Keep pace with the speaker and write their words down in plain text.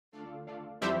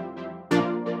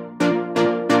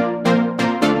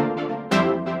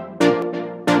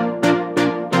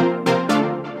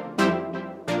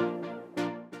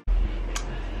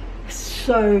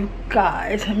So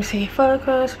guys, let me see,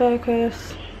 focus,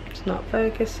 it's not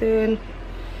focusing.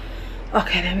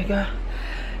 Okay, there we go.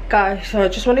 Guys, so I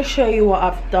just want to show you what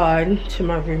I've done to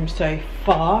my room so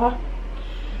far.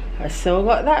 I still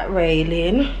got that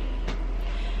railing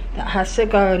that has to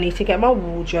go. I need to get my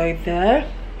wardrobe there.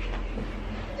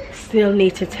 Still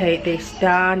need to take this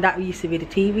down. That used to be the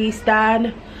TV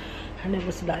stand, and there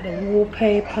was like the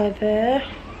wallpaper there.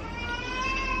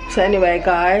 So anyway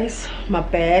guys, my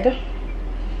bed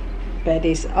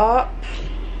is up,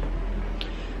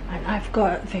 and I've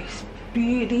got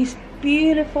these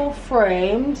beautiful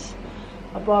frames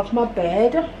above my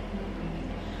bed.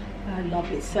 I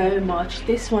love it so much.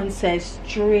 This one says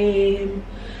dream.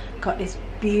 Got this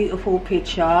beautiful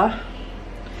picture.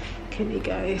 Can you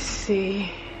guys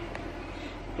see?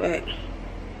 Wait,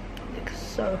 it looks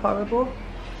so horrible.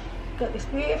 Got this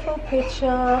beautiful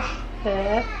picture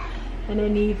there, and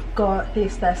then you've got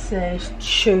this that says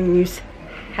choose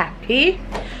happy.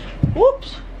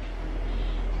 Whoops,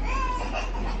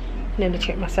 nearly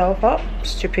tripped myself up,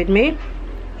 stupid me.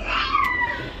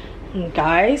 And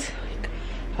guys,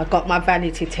 I got my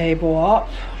vanity table up.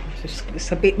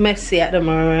 It's a bit messy at the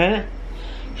moment,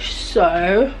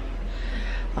 so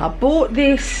I bought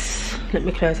this. Let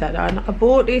me close that down. I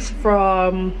bought this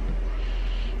from,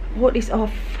 where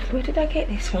did I get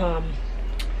this from?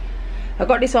 I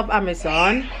got this off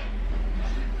Amazon.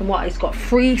 And what, it's got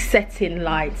 3 setting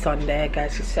lights on there,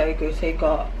 guys. It's so good. So you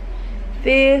got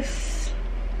this,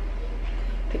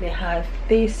 then you have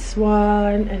this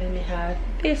one, and then you have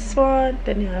this one,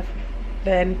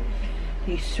 then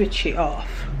you switch it off.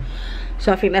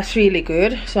 So I think that's really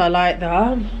good. So I like that.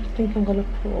 I think I'm gonna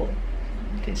put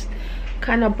this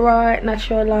kind of bright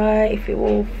natural light, if it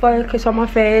will focus on my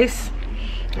face.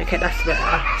 Okay, that's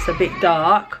better. It's a bit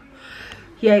dark.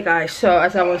 Yeah guys, so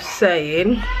as I was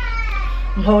saying,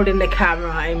 I'm holding the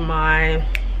camera in my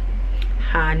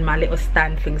hand. My little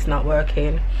stand thing's not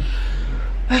working.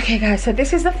 Okay guys, so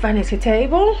this is the vanity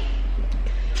table.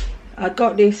 I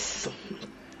got this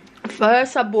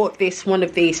first. I bought one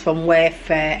of these from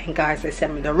Wayfair, and guys, they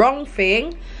sent me the wrong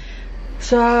thing.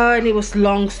 So, and it was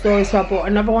long story, so I bought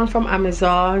another one from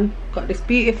Amazon. Got this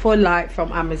beautiful light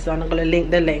from Amazon. I'm gonna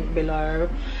link the link below.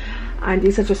 And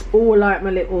these are just all like my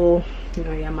little, you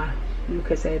know, yeah, my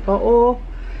Lucozade bottle.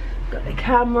 Got the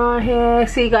camera here.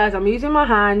 See guys, I'm using my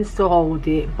hands to hold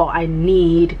it, but I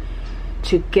need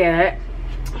to get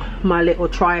my little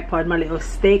tripod, my little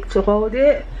stick to hold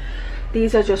it.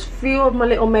 These are just few of my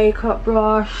little makeup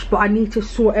brush, but I need to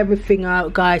sort everything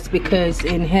out guys, because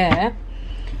in here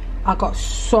I got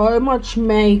so much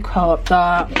makeup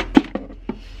that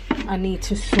I need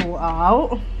to sort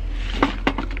out.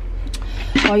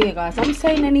 Oh yeah guys, I'm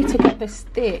saying I need to get the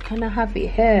stick, and I have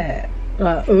it here.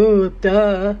 Like, oh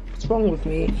duh, what's wrong with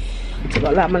me? So I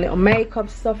got like my little makeup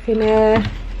stuff in there.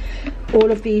 All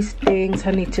of these things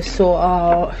I need to sort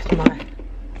out. My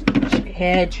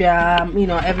hair jam, you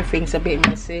know, everything's a bit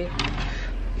messy.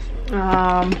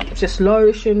 Just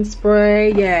lotion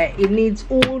spray. Yeah, it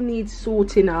all needs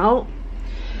sorting out.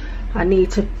 I need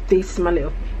to, this is my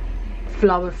little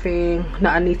flower thing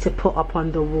that I need to put up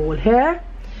on the wall here.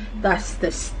 That's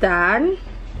the stand.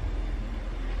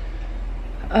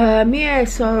 Yeah,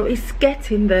 so it's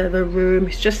getting there. The room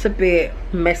is just a bit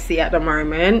messy at the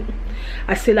moment.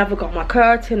 I still haven't got my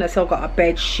curtain. I still got a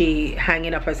bed sheet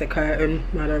hanging up as a curtain.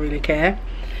 I don't really care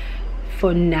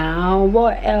for now.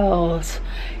 What else?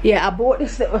 Yeah, I bought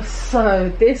this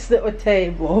little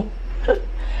table.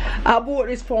 I bought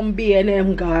this from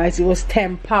B&M guys. It was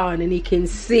 £10, and you can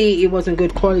see it wasn't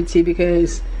good quality,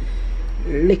 because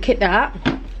look at that.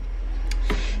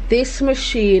 This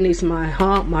machine is my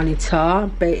heart monitor,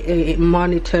 but it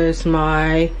monitors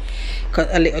my, got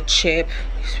a little chip.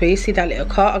 So you see that little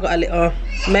card? I got a little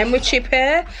memory chip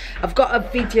here. I've got a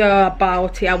video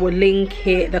about it. I will link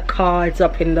it, the cards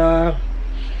up in the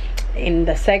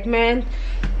segment.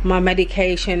 My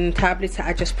medication tablets that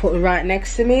I just put right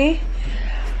next to me.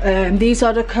 These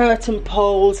are the curtain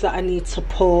poles that I need to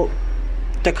put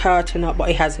the curtain up, but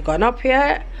it hasn't gone up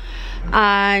yet.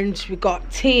 And we got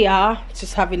Tia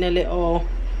just having a little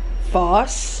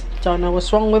fuss. Don't know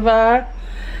what's wrong with her.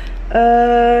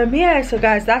 Yeah, so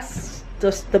guys, that's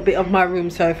just the bit of my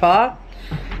room so far.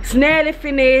 It's nearly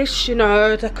finished, you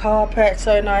know, the carpet's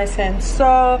so nice and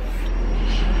soft.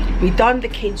 We done the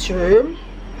kids' room.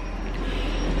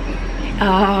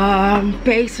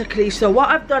 Basically, so what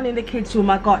I've done in the kids' room,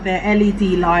 I got their LED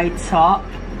lights up.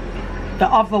 The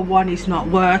other one is not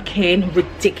working.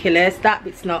 Ridiculous, that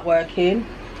bit's not working.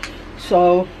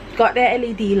 So got their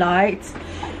LED lights,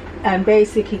 and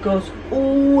basically goes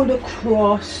all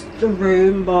across the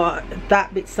room, but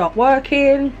that bit's not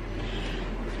working.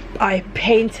 I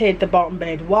painted the bottom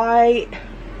bed white,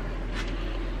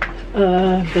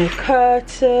 the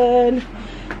curtain.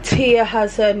 Tia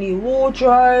has her new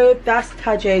wardrobe. That's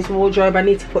Tajay's wardrobe. I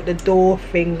need to put the door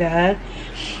thing there.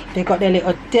 They got their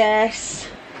little desk.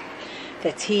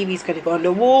 Their TV's gonna go on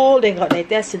the wall. They got their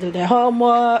desk to do their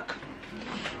homework.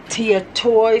 Tia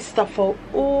toys, stuff are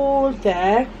all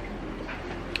there.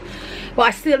 But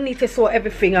I still need to sort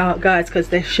everything out, guys, because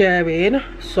they're sharing.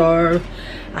 So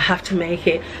I have to make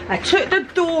it. I took the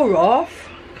door off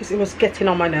because it was getting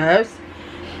on my nerves.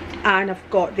 And I've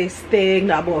got this thing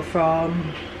that I bought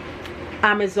from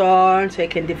Amazon so you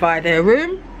can divide their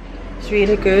room. It's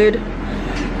really good.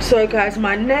 So guys,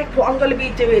 what I'm going to be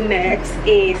doing next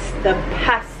is the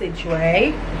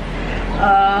passageway.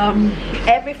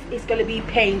 Everything is going to be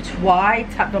paint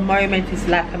white. At the moment it's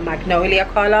like a magnolia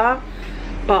color,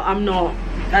 but I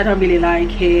don't really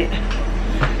like it.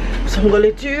 So I'm going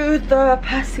to do the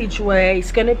passageway.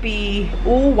 It's going to be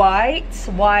all white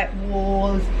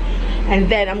walls, and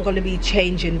then I'm going to be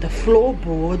changing the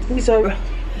floorboard. So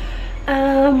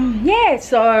yeah,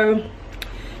 so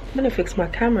I'm going to fix my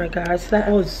camera, guys.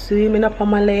 That was zooming up on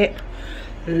my lip.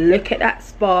 Look at that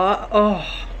spot. Oh,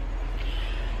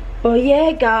 well,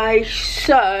 yeah, guys,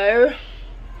 so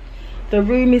the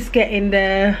room is getting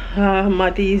there. I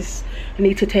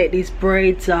need to take these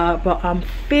braids out, but I'm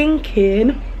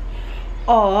thinking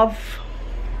of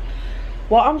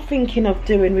what I'm thinking of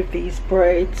doing with these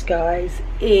braids, guys,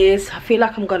 is I feel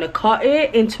like I'm gonna cut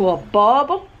it into a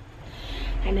bob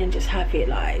and then just have it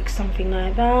like something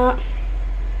like that.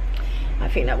 I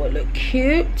think that would look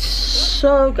cute.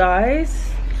 So guys,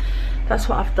 that's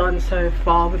what I've done so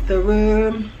far with the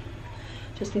room.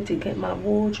 Just need to get my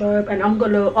wardrobe, and I'm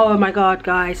gonna, oh my god,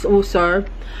 guys, also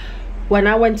when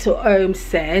I went to Home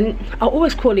Sense, I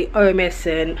always call it Home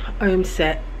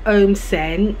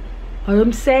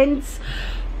Sense,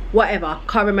 whatever,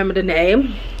 can't remember the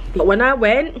name, but when I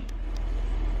went,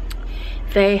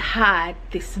 they had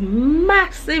this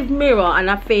massive mirror,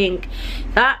 and I think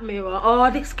that mirror,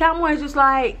 oh, this camera is just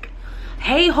like,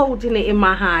 hey, holding it in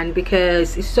my hand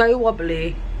because it's so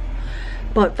wobbly.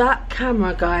 But that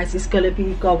camera, guys, is gonna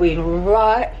be going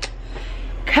right,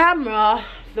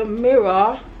 the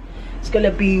mirror is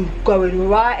gonna be going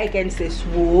right against this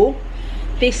wall.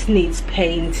 This needs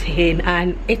painting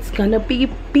and it's gonna be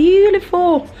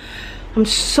beautiful. I'm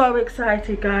so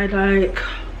excited, guys. Like,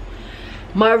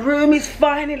 my room is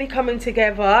finally coming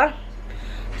together,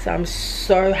 so I'm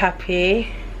so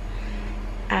happy.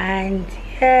 And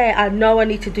yeah, I know I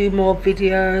need to do more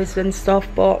videos and stuff,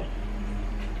 but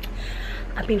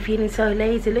I've been feeling so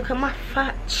lazy. Look at my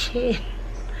fat chin.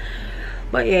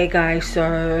 But yeah, guys,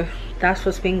 so that's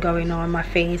what's been going on. My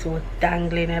thing is all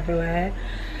dangling everywhere.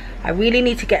 I really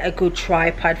need to get a good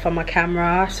tripod for my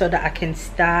camera so that I can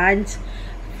stand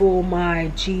for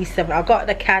my G7. I got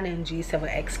the Canon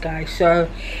G7X, guys. So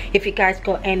if you guys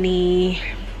got any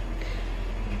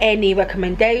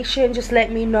recommendation, just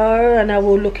let me know and I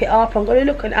will look it up. I'm gonna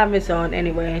look on Amazon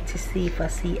anyway to see if I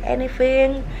see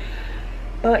anything.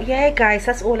 But yeah, guys,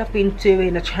 that's all I've been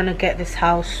doing. I'm trying to get this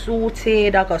house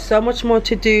sorted. I've got so much more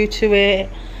to do to it,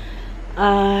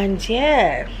 and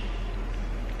yeah,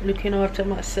 looking after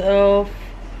myself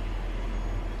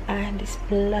and this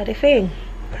bloody thing.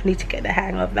 I need to get the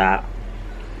hang of that.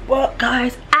 What,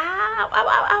 guys? Ow, ow,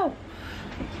 ow, ow.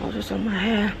 I was just on my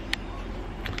hair.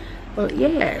 But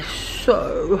yeah,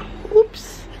 so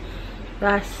oops,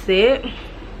 that's it.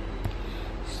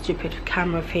 Stupid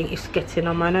camera thing is getting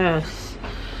on my nerves.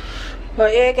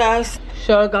 But yeah, guys,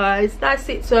 so guys, that's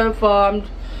it so far.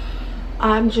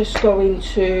 I'm just going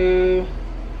to,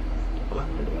 I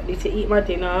need to eat my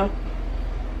dinner.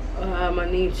 I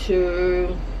need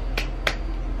to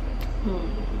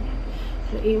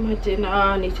eat my dinner.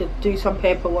 I need to do some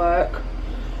paperwork,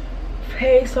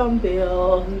 pay some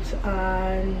bills,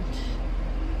 and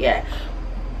yeah,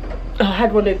 I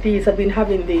had one of these. I've been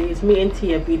having these. Me and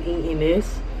Tia have been eating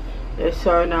this. They're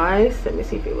so nice. Let me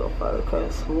see if it will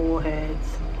focus.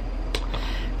 Warheads.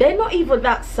 They're not even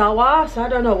that sour, so I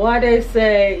don't know why they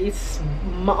say it's,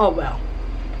 oh well,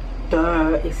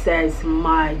 it says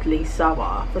mildly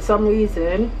sour. For some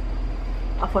reason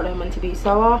I thought they were meant to be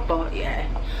sour, but yeah.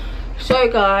 So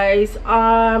guys,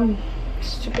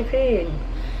 stupid thing.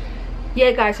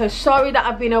 Yeah, guys, so sorry that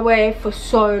I've been away for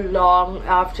so long.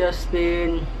 I've just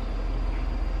been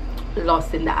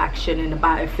lost in the action in the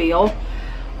battlefield.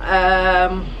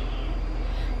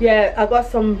 Yeah, I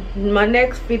got my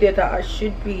next video that I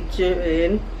should be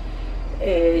doing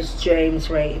is James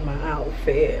rating my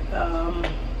outfit,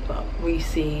 but we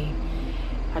see.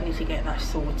 I need to get that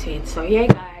sorted. So yeah,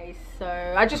 guys, So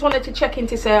I just wanted to check in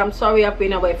to say I'm sorry I've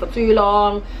been away for too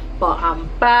long, but I'm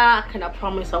back and I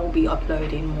promise I will be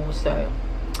uploading more. So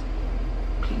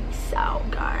peace out,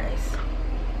 guys.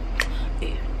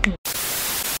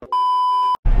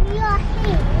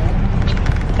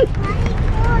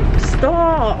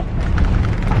 Stop.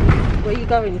 Where are you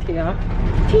going, Tia?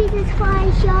 To the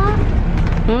toy shop.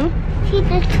 To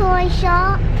the toy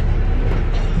shop.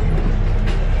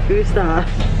 Who's that?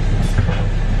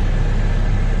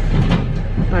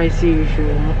 As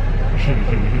usual.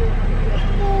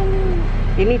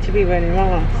 You need to be wearing a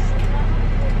mask.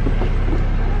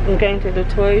 I'm going to the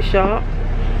toy shop.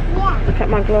 Yeah. Look at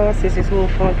my glasses, it's all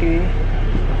foggy.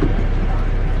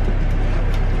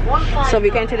 So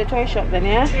we're going to the toy shop then,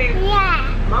 yeah?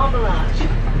 Yeah. Marble Arch.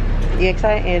 You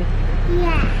excited?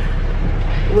 Yeah.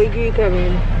 Where are you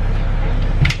going?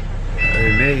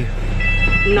 Me.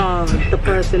 No, the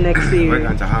person next to you. We're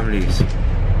going to Hamley'S.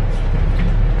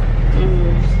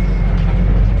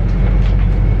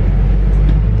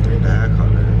 Look at the haircut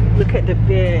there. Look at the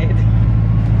beard.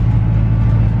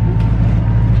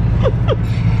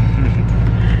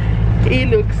 He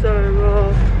looks so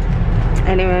rough.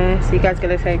 Anyway, so you guys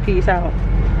gonna say peace out.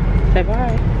 Say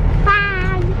bye.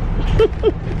 Bye.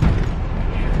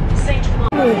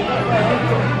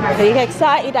 Are you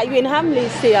excited that you're in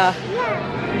Hamley'S here? Yeah.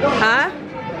 Huh?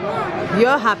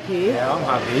 You're happy? Yeah, I'm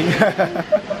happy.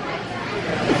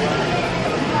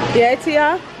 Yeah,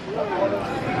 Tia?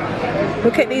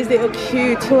 Look at these little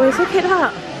cute toys. Look at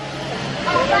that.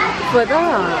 For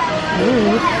that.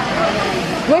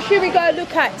 What should we go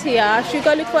look at, Tia? Should we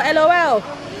go look for LOL?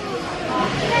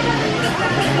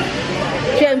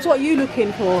 James, what are you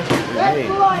looking for? Me.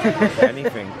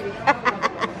 Anything.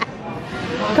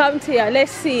 Come, Tia,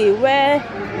 let's see. Where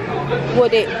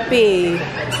would it be?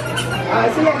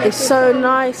 It's so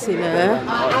nice in there.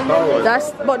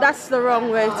 But that's the wrong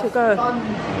way to go.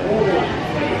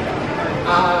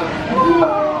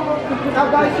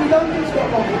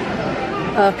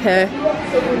 Okay.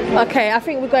 Okay, I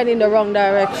think we're going in the wrong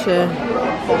direction.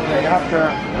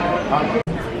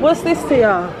 What's this,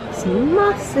 Tia? It's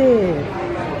massive.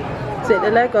 Is it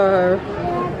the Lego?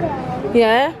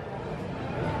 Yeah?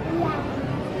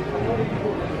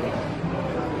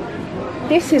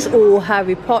 This is all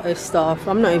Harry Potter stuff.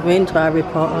 I'm not even into Harry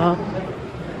Potter.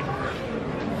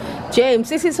 James,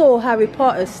 this is all Harry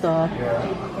Potter stuff. Yeah.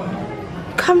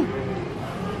 Come.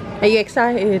 Are you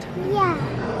excited? Yeah.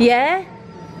 Yeah?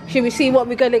 Should we see what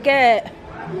we're gonna get?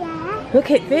 Yeah.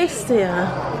 Look at this, dear.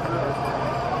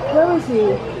 Where is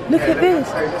he? Look at this.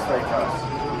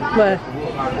 Where?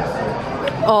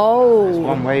 Oh.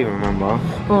 One way, remember?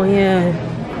 Oh yeah.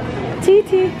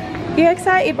 Titi, you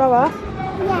excited, Baba?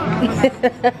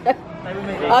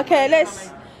 Yeah. Okay,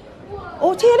 let's.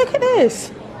 Oh, Tia, look at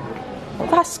this. Oh,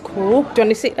 that's cool. Do you want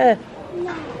to sit there?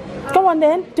 No. Go on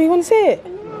then. Do you want to sit?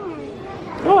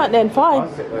 All right then, fine.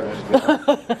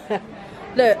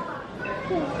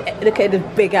 Look at the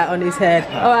big hat on his head.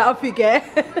 All right, off you get.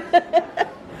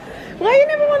 Why you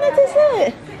never wanted to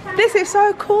sit? This is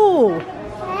so cool.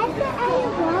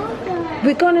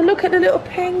 We're gonna look at the little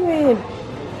penguin.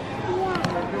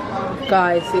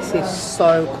 Guys, this is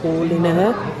so cool in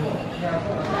here.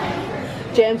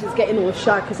 James is getting all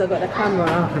shy because I got the camera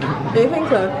out. Do you think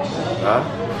so? Huh?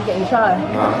 You're getting shy?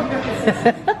 No.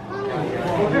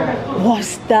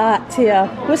 What's that, Tia?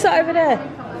 What's that over there?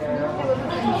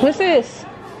 What's this?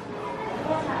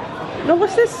 No,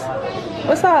 what's this?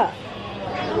 What's that?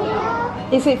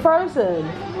 Is it frozen?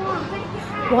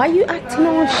 Why are you acting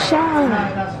all shy?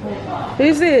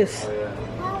 Who's this?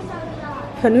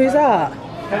 And who's that?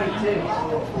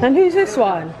 And who's this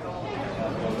one?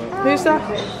 Who's that?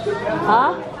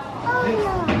 Huh?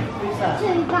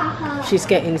 She's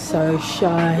getting so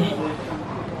shy.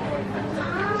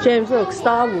 James, look,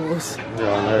 Star Wars.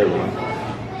 Yeah, I know.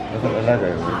 Look at the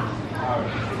Lego one.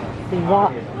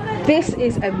 What? This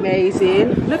is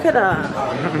amazing. Look at that.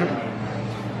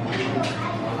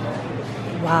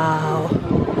 Wow.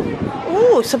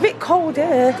 Oh, it's a bit cold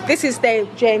here. This is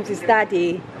James's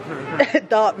daddy,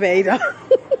 Darth Vader.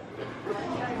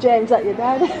 James, that your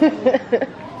dad?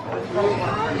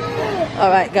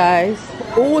 Alright guys,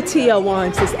 all Tia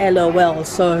wants is LOL,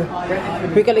 so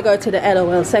we're gonna go to the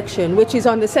LOL section, which is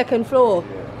on the second floor.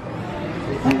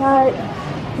 Alright,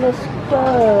 let's go.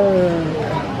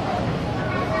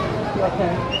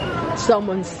 Okay,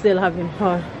 someone's still having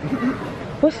fun.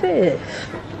 What's this?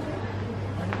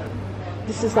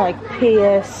 This is like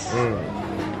PS.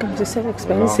 God, it's so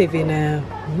expensive in there.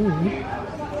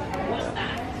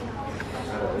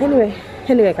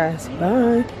 Anyway guys,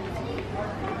 bye.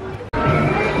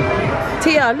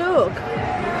 Tia, look.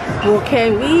 What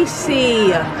can we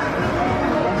see?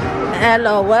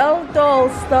 LOL doll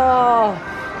stuff.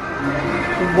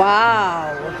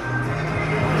 Wow.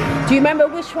 Do you remember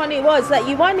which one it was that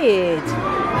you wanted?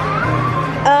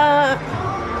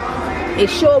 It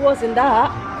sure wasn't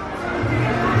that.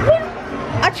 Well,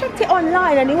 I checked it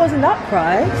online and it wasn't that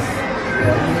price.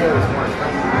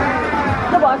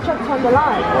 No, but I checked on the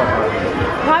line.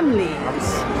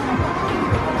 Hamley'S.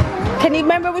 Can you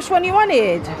remember which one you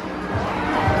wanted?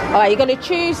 Alright, you're gonna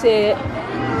choose it.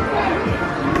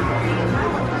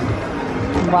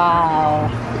 Wow.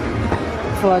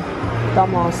 For a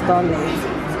dumbass dolly.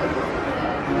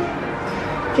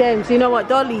 James, you know what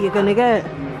dolly you're gonna get?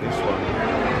 This one.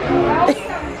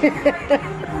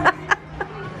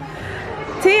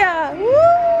 Tia!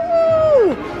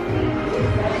 Woo!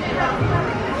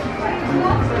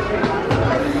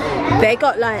 They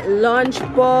got like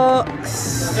lunchbox.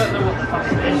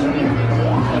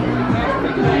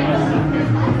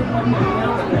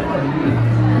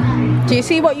 Do you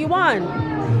see what you want?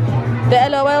 The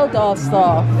LOL doll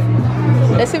stuff.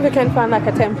 Let's see if we can find like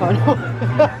a 10 pound.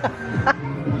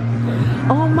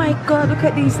 Oh my god, look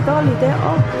at these dolly. They're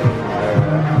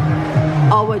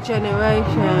all our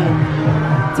generation.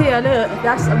 Tia, look,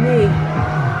 that's me.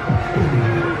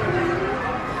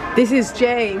 This is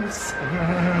James.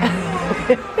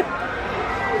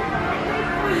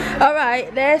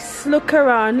 Alright, let's look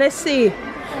around. Let's see.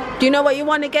 Do you know what you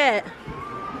want to get?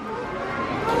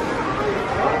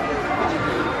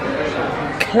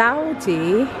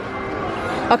 Cloudy.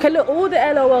 Okay, look, all the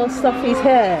LOL stuff is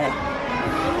here.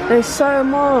 There's so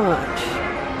much.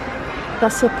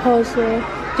 That's a puzzle.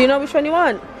 Do you know which one you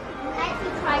want?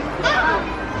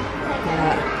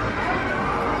 Yeah.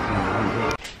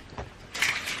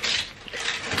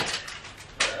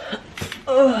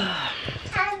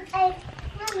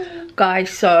 Guys,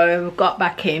 so we got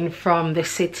back in from the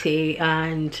city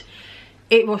and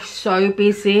it was so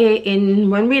busy.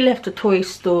 When we left the toy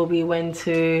store, we went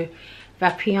to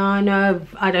Vapiano,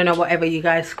 I don't know, whatever you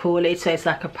guys call it. So it's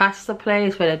like a pasta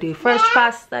place where they do fresh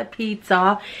pasta,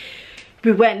 pizza.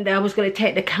 We went there. I was going to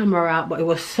take the camera out, but it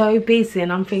was so busy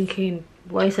and I'm thinking,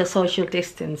 where's the social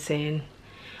distancing?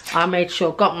 I made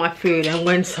sure, got my food and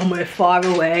went somewhere far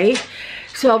away.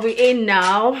 So we're in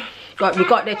now. We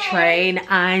got the train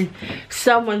and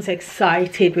someone's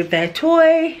excited with their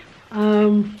toy.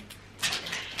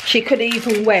 She couldn't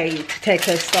even wait to take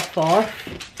her stuff off.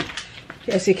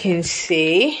 As you can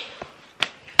see,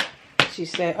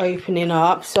 she's opening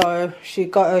up. So she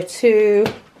got her two.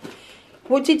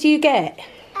 What did you get?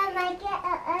 I get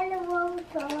an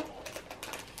elevator.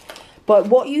 But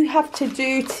what you have to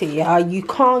do, Tia, you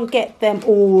can't get them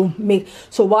all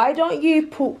mixed. So why don't you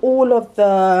put all of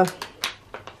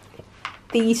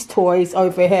these toys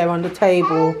over here on the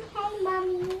table? Okay,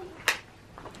 Mommy.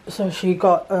 So she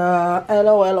got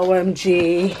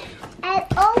LOLOMG.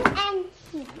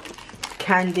 LOMG.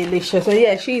 Candylicious. So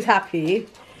yeah, she's happy.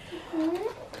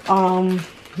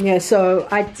 Yeah, so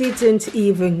I didn't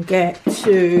even get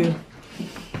to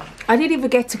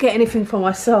get anything for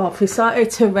myself. It started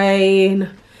to rain.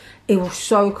 It was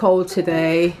so cold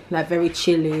today, like very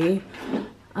chilly.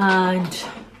 And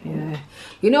yeah,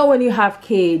 you know, when you have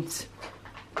kids,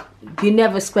 you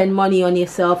never spend money on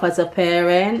yourself as a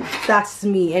parent. That's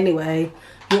me anyway.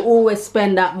 You always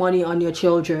spend that money on your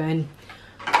children.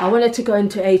 I wanted to go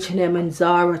into H&M and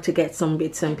Zara to get some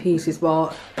bits and pieces,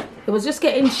 but it was just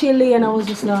getting chilly and I was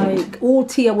just like, all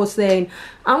Tia was saying,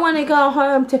 I want to go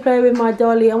home to play with my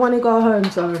dolly. I want to go home.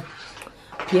 So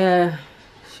yeah,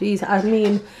 I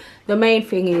mean, the main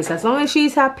thing is, as long as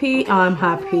she's happy, I'm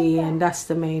happy, and that's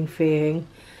the main thing.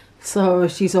 So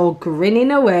she's all grinning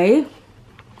away.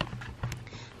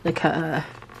 Look at her,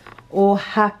 all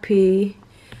happy,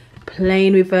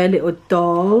 playing with her little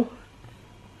doll.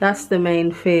 That's the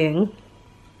main thing.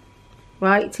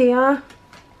 Right, Tia?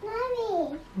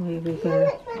 Mommy, Here we look go.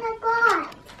 what I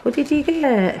got. What did you get?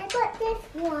 I got this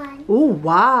one. Oh,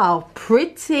 wow,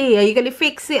 pretty. Are you going to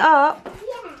fix it up?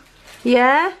 Yeah.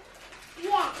 Yeah?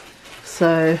 Yeah.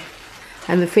 So,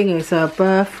 and the thing is, her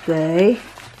birthday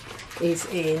is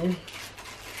in,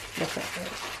 look at it.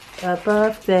 Her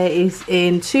birthday is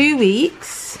in 2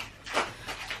 weeks.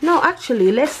 No,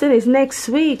 actually, less than it's next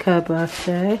week, her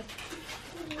birthday.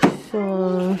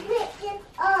 So Pick this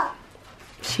up.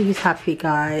 she's happy,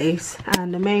 guys,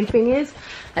 and the main thing is,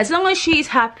 as long as she's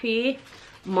happy,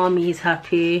 mommy's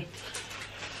happy.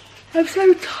 I'm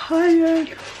so tired.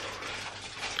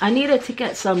 I needed to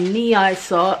get some knee-high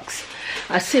socks.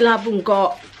 I still haven't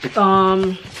got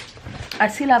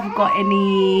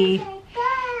any,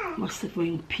 what's the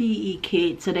thing, PE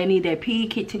kit. So they need their PE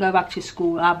kit to go back to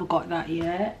school. I haven't got that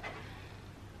yet.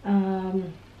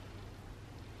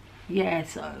 yeah,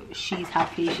 so she's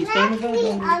happy. She's going to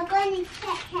go. I'm going to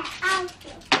check her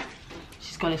outfit.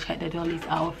 She's going to check the dolly's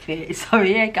outfit. So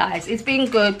yeah, guys, it's been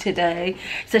good today.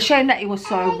 It's a shame that it was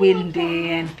so windy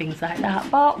and things like that,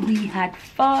 but we had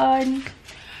fun.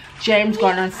 James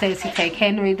going on says to take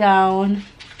Henry down,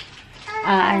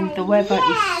 and the weather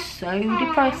is so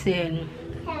depressing.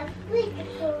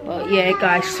 But yeah,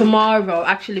 guys, tomorrow,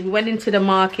 actually we went into the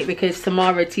market because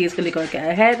tomorrow Tia's gonna go get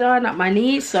her hair done at my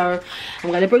niece, so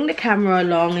I'm gonna bring the camera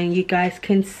along and you guys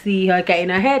can see her getting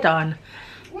her hair done.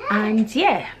 And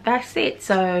yeah, that's it.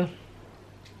 So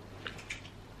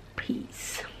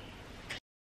peace.